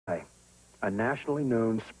a nationally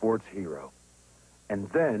known sports hero. And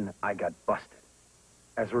then I got busted.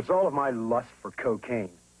 As a result of my lust for cocaine,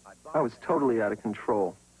 I was totally out of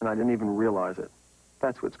control, and I didn't even realize it.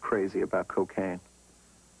 That's what's crazy about cocaine.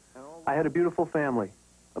 I had a beautiful family,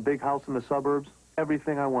 a big house in the suburbs,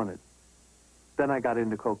 everything I wanted. Then I got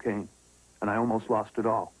into cocaine, and I almost lost it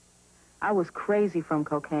all. I was crazy from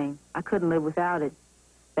cocaine. I couldn't live without it.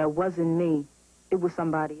 That wasn't me. It was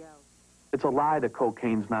somebody else. It's a lie that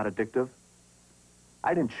cocaine's not addictive.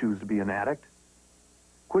 I didn't choose to be an addict.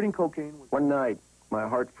 Quitting cocaine was... One night, my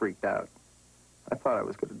heart freaked out. I thought I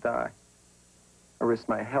was going to die. I risked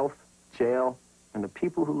my health, jail, and the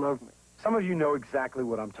people who loved me. Some of you know exactly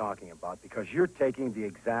what I'm talking about because you're taking the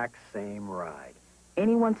exact same ride.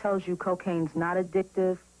 Anyone tells you cocaine's not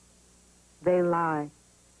addictive, they lie.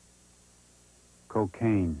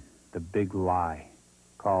 Cocaine, the big lie.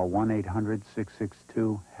 Call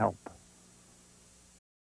 1-800-662-HELP.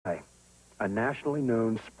 A nationally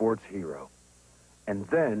known sports hero. And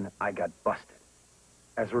then I got busted.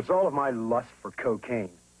 As a result of my lust for cocaine,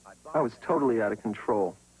 I was totally out of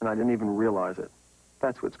control, and I didn't even realize it.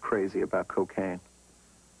 That's what's crazy about cocaine.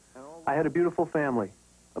 I had a beautiful family,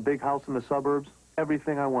 a big house in the suburbs,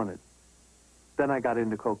 everything I wanted. Then I got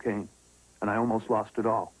into cocaine, and I almost lost it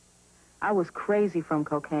all. I was crazy from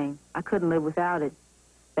cocaine. I couldn't live without it.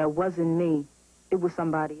 That wasn't me. It was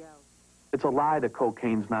somebody else. It's a lie that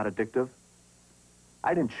cocaine's not addictive.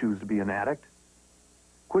 I didn't choose to be an addict.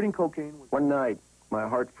 Quitting cocaine was... One night, my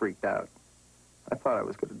heart freaked out. I thought I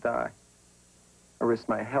was going to die. I risked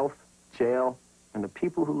my health, jail, and the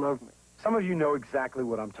people who loved me. Some of you know exactly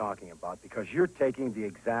what I'm talking about because you're taking the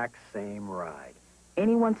exact same ride.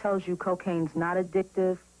 Anyone tells you cocaine's not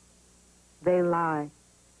addictive, they lie.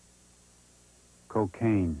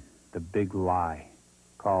 Cocaine, the big lie.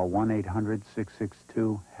 Call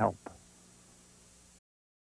 1-800-662-HELP.